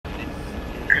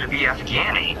to be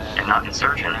Afghani and not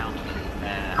insurgent.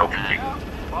 Hopefully.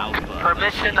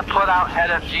 Permission to put out head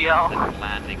of GL.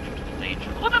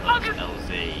 What the fuck is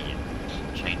LZ?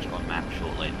 Change on map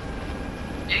shortly.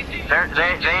 They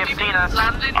have seen us.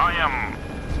 I am.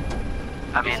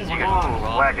 I mean, you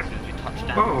wagon.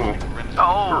 Ooh.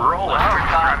 Oh, roll every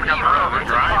time. It's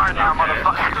a car now,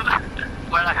 motherfucker.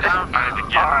 When I found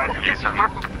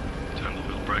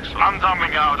I'm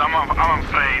jumping out. I'm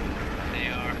afraid.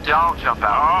 Don't jump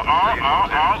out.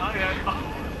 Oh.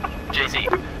 JZ,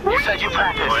 you said you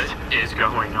practiced. What is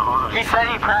going on? He said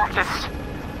he practiced.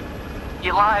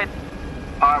 You lied.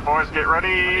 Alright, boys, get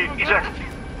ready. Eject.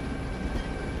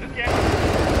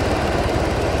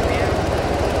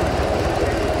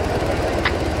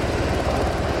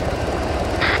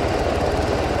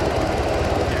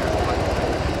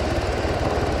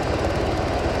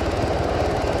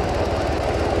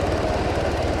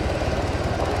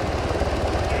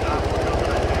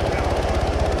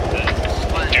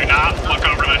 Do not look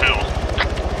over the hill.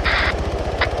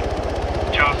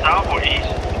 Just south or east?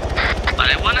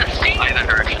 I want to see either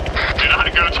direction. Do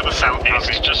not go to the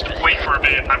southeast. Just wait for a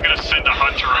bit. I'm gonna send a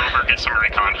hunter over, get some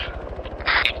recon.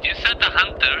 If you send the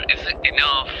hunter, is it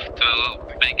enough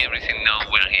to make everything know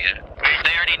we're here?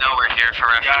 They already know we're here for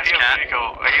reference, Cat.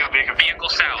 Vehicle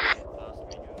south.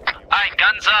 Alright,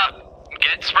 guns up.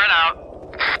 Get spread out.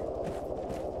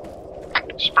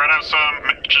 Spread out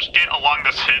some. Just get along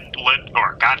this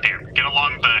get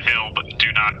along the hill, but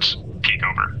do not peek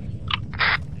over.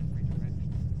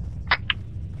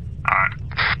 Alright.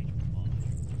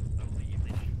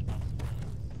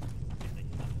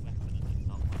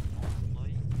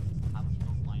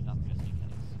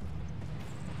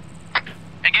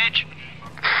 Engage.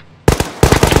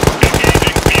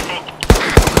 Engaging people.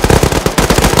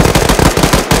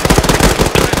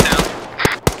 Drive down.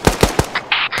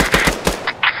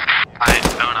 Alright,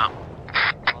 going up.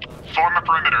 Form a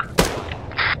perimeter.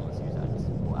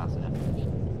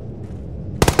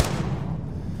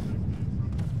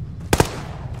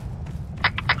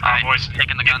 Alright, boys,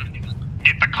 taking the gun.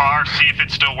 Get the car, see if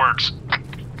it still works.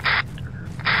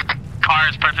 Car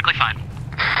is perfectly fine.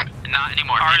 Not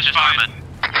anymore. Car it's is just fine. armored.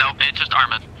 Nope, it's just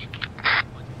armored.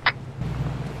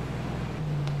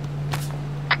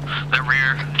 The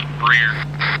rear.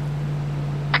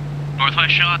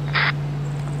 Northwest shot.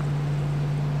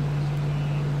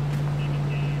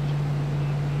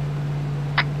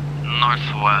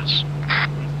 Northwest.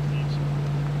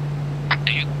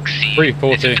 Do you see?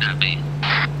 340. It's gonna be.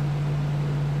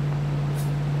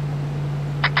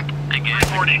 Engage.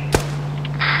 340.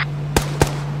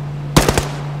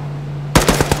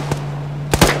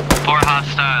 Four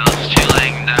hostiles, 2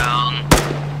 laying down.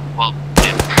 Well,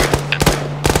 yeah.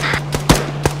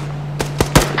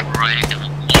 Right.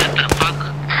 What the fuck?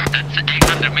 That's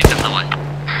 800 meters away.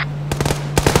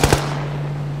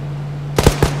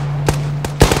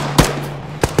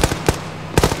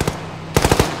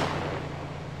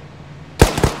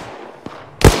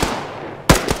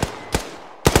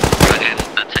 Again,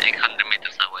 that's 800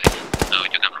 meters away. So you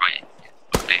can right.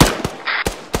 Okay.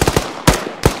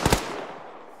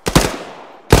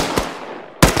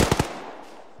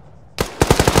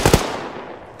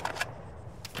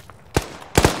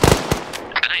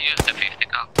 Can I use the 50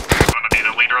 cal? Wanna be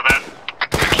the leader of that?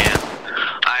 I can.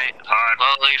 Alright,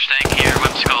 well, leave staying here.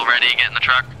 Let's go ready, get in the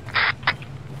truck.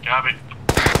 Copy.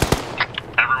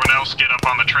 Everyone else get up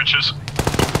on the trenches.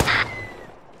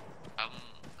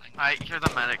 Alright, you're the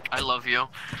medic. I love you.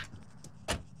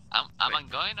 Am I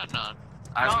going or not?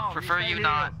 I would prefer you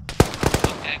not.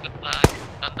 Okay, good luck.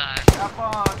 Don't die. Have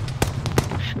fun.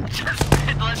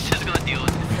 Let's just go deal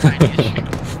with this tiny issue.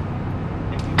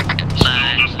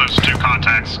 Still just those two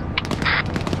contacts.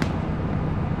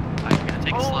 I'm gonna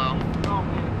take it slow.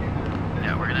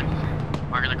 Yeah,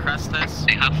 we're gonna crest this.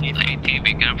 They have full AT,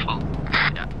 be careful.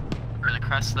 Yeah. We're gonna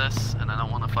crest this, and I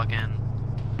don't wanna fucking...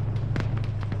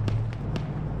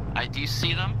 do you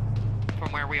see them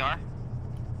from where we are?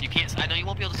 You can't. I know you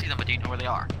won't be able to see them, but do you know where they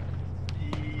are?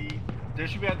 They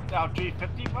should be at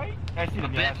 350, right? I see them. A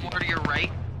bit more to your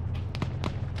right.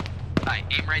 Alright,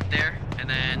 aim right there, and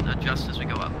then adjust as we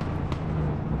go up.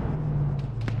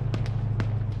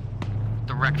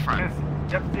 Direct front.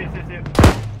 Yep, see.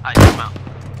 Alright, come out.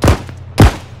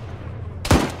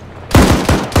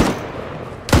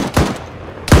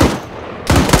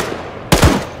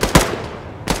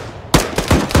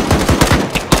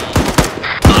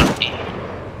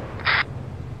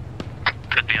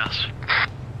 Could be us.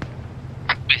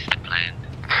 Missed the plan.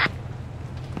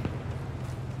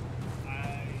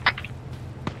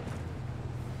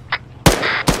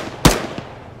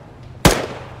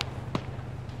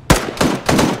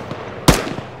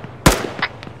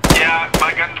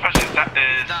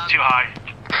 too high.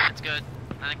 It's good.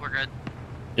 I think we're good.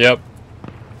 Yep.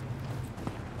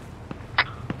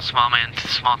 Small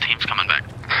team's coming back.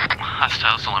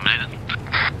 Hostiles eliminated.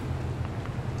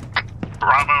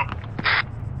 Bravo.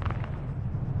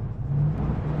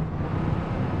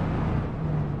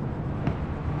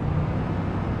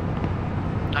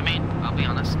 I mean, I'll be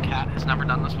honest, Cat has never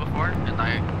done this before, and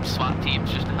I swap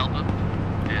teams just to help him,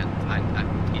 and I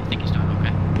think he's doing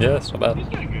okay. Yeah, it's not He's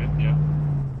bad. doing good, yeah.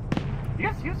 You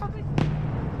guys hear something?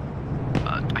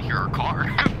 I hear a car.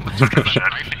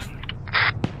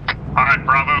 Alright,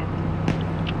 Bravo.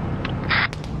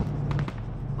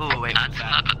 Ooh, wait, That's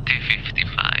not a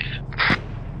T-55.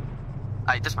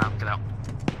 Alright, dismount, get out.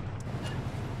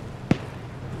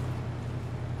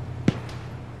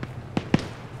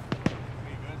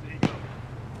 There you go.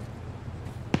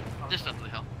 Just up the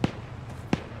hill.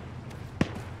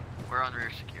 We're on rear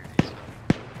security, so.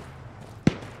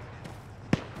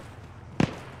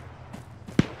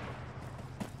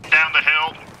 Down the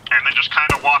hill, and then just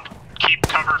kind of walk, keep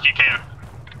cover if you can.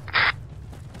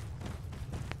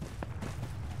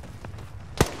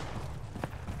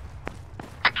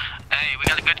 Hey, we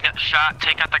got a good shot.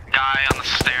 Take out the guy on the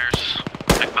stairs.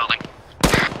 Big building.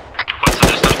 What's the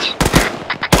distance?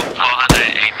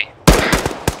 480.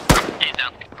 He's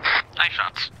down. Nice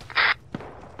shots.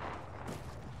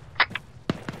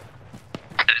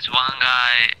 There is one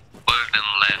guy building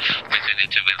left between the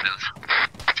two buildings.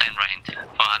 Same range,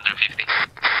 450.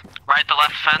 Right the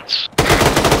left fence.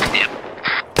 Yep.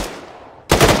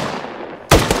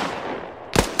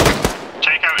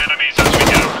 Take out enemies as we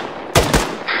go.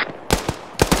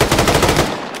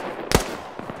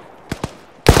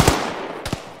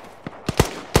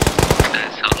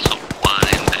 There's also one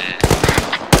in the...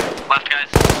 Left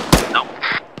guy's. Nope.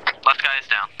 Left guy is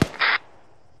down.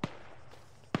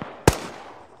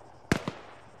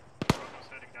 Bravo's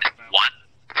heading down the mountain. One.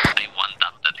 I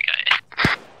one-tapped that guy.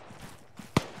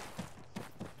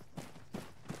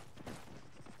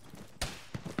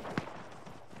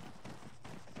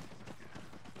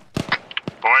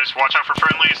 Boys, watch out for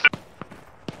friendlies.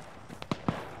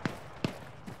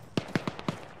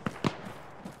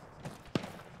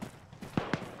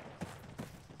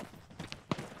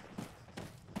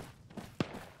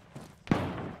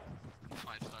 That's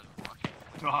why I started walking.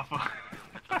 It's awful.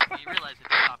 You realize if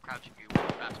you stop crouching, you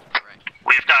walk faster to the right.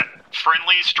 We've got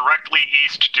friendlies directly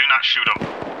east. Do not shoot them.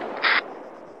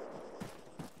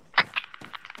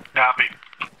 Copy.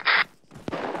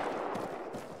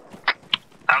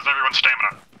 How's everyone's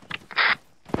stamina?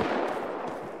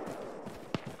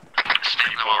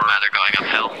 Stamina won't matter going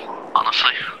uphill.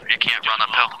 Honestly, you can't run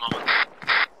uphill.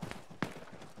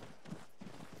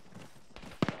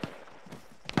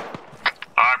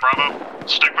 Alright, Bravo.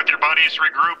 Stick with your buddies,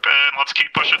 regroup, and let's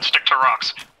keep pushing. Stick to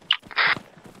rocks.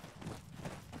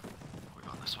 We're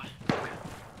going this way. Okay.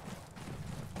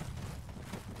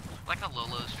 Like how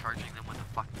Lolo's charging them with a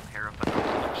fucking pair of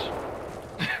binoculars.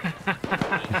 I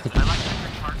like that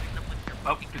you're charging them with your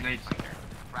Oh, fucking grenades. binoculars.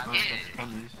 Rather Oh, than that's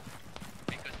friendlies.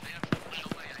 Because they are so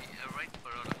far away, I right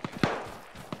for all of you.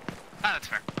 Ah, that's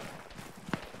fair.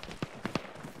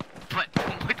 But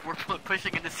we're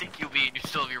pushing into CQB and you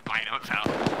still have your binos out.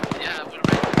 Yeah, we're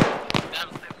right. That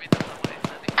was the middle of my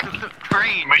study.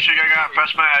 Green! Make sure you got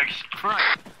fresh mags. Front!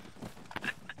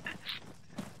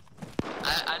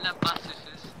 I love buses.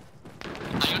 I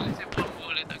only say one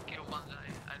bullet and kill one guy,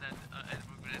 and then I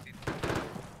regret it.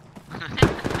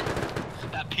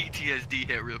 That PTSD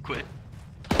hit real quick.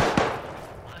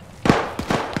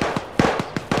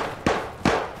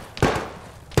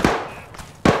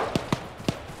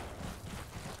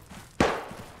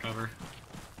 Cover.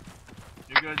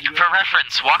 You're good, you're good. For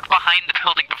reference, walk behind the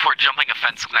building before jumping a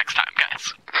fence next time,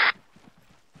 guys.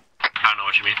 I don't know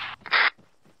what you mean.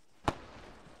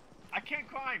 I can't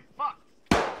climb. Fuck.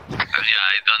 Yeah,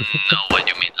 I don't know what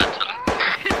you mean actually.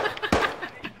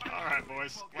 Alright,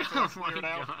 boys. Let's clear it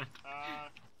out.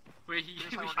 Wait,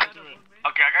 Here's how we're gonna do it.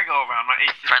 Okay, I gotta go around my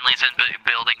AC. Friendlies in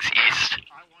buildings east.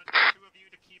 I want two of you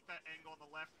to keep that angle on the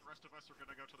left. The rest of us are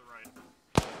gonna go to the right.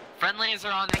 Friendlies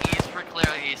are on the east, we're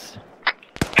clear east.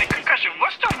 Hey, quick question.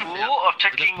 What's the rule of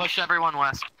Just checking? push everyone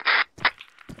west.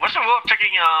 What's the rule of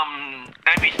checking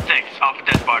enemy sticks off of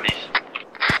dead bodies?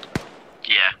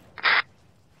 Yeah.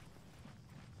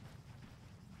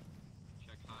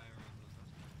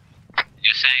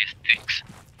 You say sticks.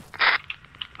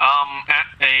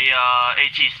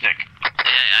 AT stick.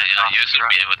 Yeah, you should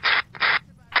be able to.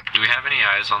 Do we have any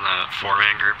eyes on the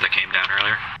four-man group that came down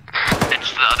earlier?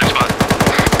 It's the other spot.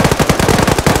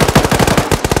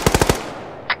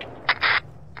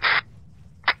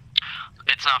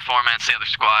 It's not 4-man, it's the other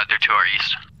squad. They're to our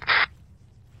east.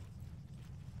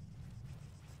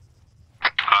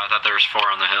 thought there was 4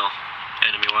 on the hill.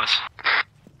 Enemy was.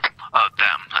 Oh,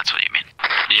 them. That's what you mean.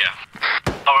 Yeah.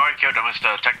 Oh, I killed them. It's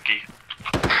the tech key.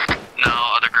 No,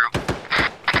 other group.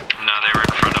 No, they were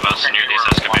in front of us near these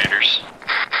excavators.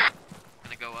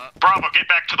 Gonna go up. Bravo, get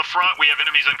back to the front. We have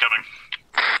enemies incoming.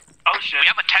 Oh shit.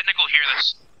 We have a technical here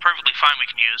that's perfectly fine we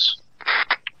can use.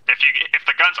 If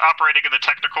the gun's operating in the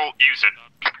technical, use it.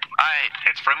 Alright,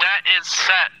 It's friendly. that is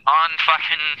set on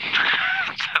fucking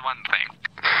one thing.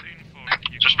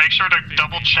 Just make sure to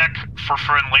double check for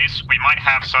friendlies. We might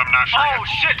have some, not sure Oh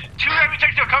yet. shit! 2 enemy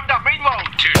technical coming down main road!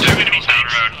 2 technicals down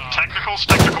road. Technicals.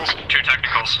 2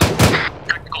 technicals.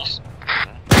 Technicals.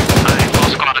 Alright, full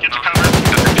squad Get to cover.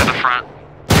 to the front.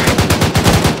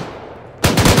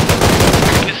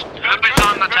 Who is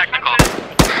on the technical?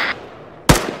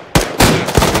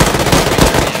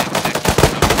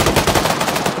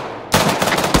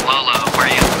 Lolo, where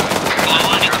are you?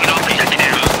 Lolo needs to get off the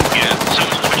technical. Yeah,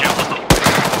 someone's switch out with them.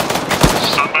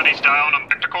 Somebody's down on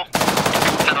technical.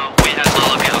 No, we had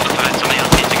Lolo get on the phone. Somebody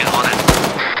else needs to get on it.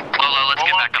 Lolo, let's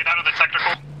get back up. Get out of the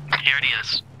technical. Here it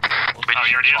is. Oh,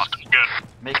 here it is. Good.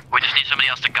 We just need somebody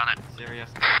else to gun it.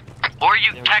 Or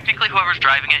you, technically, whoever's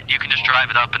driving it, you can just drive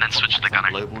it up and then switch to the gunner.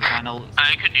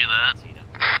 I could do that.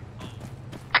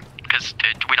 Because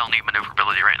we don't need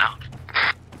maneuverability right now.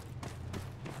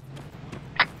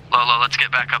 Lolo, let's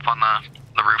get back up on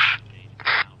the roof.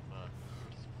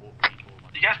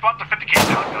 You guys brought the 50K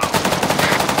down though.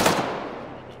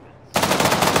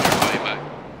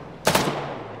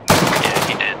 Yeah,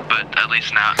 he did, but at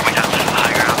least now we have the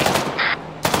high ground.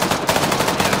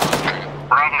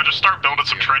 Bravo, just start building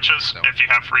some trenches if you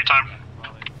have free time.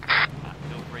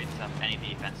 Feel free to set up any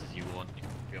defenses you want. You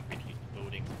can feel free to use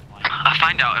buildings and flying. I'll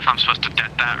find out if I'm supposed to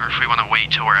debt that or if we want to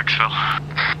wait till we're exfil.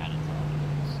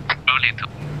 No need to.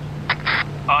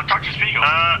 Talk to Spiegel.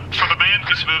 For the man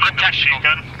who's moving the machine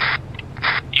gun.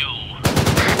 You.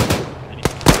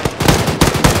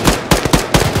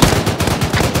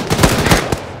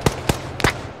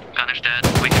 Gunner's dead.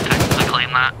 We can technically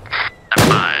claim that. Never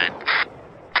mind.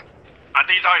 I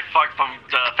think he's already fucked from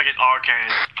the fucking R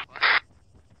cannon.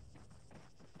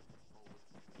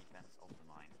 Defense of the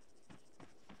mine.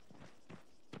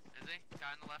 Is he?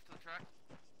 Guy on the left of the truck?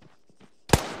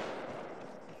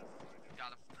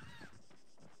 Got him.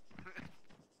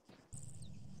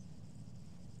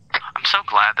 I'm so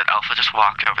glad that Alpha just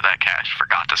walked over that cache,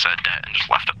 forgot to set debt, and just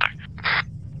left it there.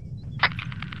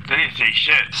 They didn't say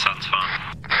shit. Sounds fun.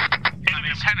 I'm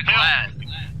kind of glad.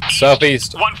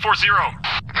 Southeast. 140.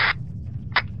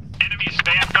 Enemies,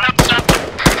 they have guns.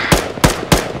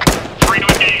 Free to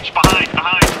engage. Behind.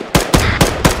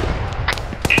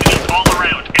 Enemies all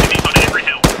around. Enemies on every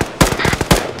hill.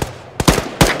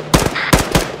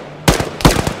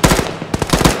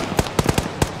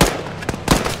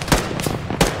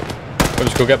 We'll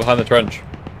just go get behind the trench.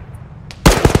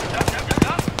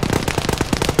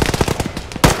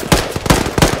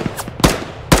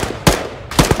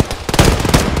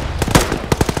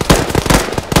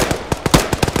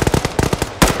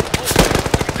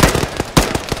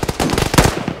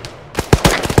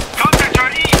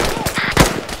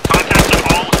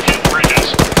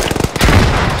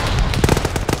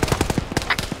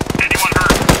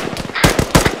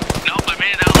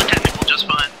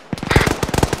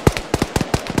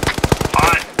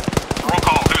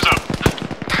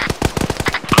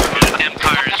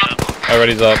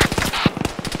 Already's up.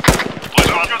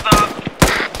 Lolo's up.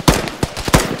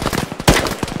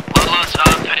 Lolo's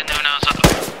up and Nuno's up.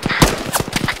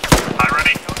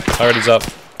 Already's up.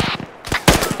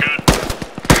 Good.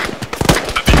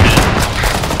 I've been hit.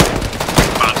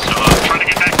 So trying to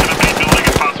get back to the main building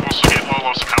if possible, so get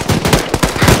Lolo some help.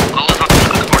 Lolo's up.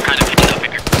 We're kind of picking up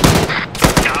here.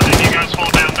 Got it. You guys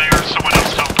hold down there. Someone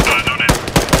else help. No name.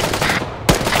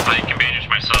 I can manage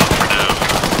myself for now.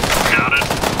 Got it.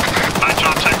 Nice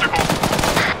job, technical.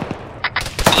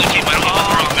 Blue team, I don't know what's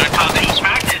wrong. I'm gonna call these.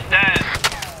 Mac is dead.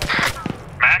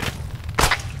 Mac?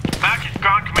 Mac is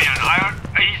ground command.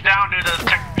 He's down to the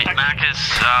tech. Mac is,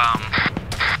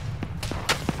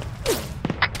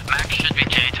 Mac should be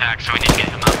J-Tac, so we need to get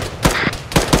him up.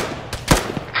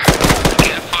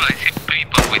 Careful, I see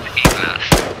people with E-glass.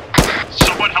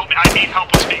 Someone help me. I need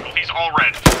help with Spiegel. He's all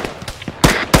red.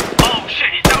 Oh shit,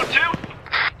 he's down too?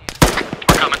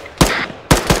 We're coming.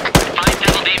 Find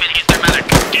Devil Demon, he's their medic.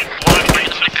 Get blood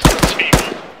into Spiegel.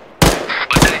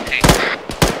 What did I see?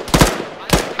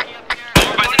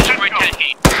 Over by the destroyed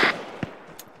tanky.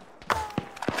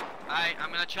 Alright,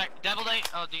 I'm gonna check. Devil Day.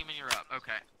 Oh, Demon, you're up.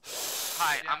 Okay.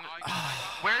 Hi,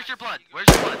 where's your blood? Where's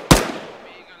your blood?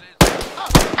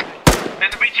 In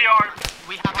the BTR.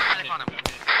 We have our medic on him.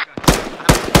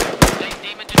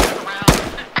 Demon just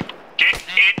around.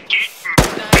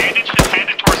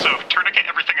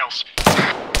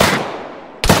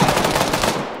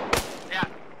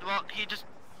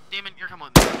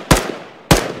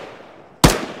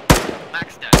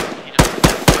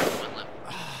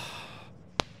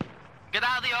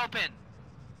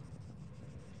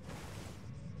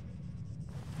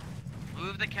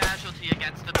 the casualty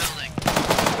against the building.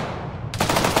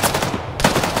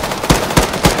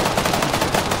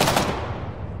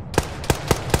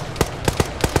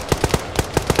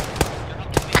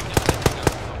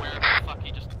 Where the fuck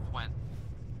he just went?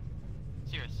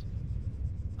 Serious.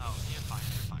 Oh, you're fine,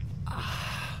 you're fine.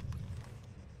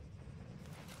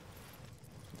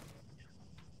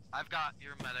 I've got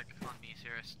your medic on me,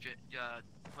 Sirius.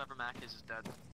 Whoever Mac is dead.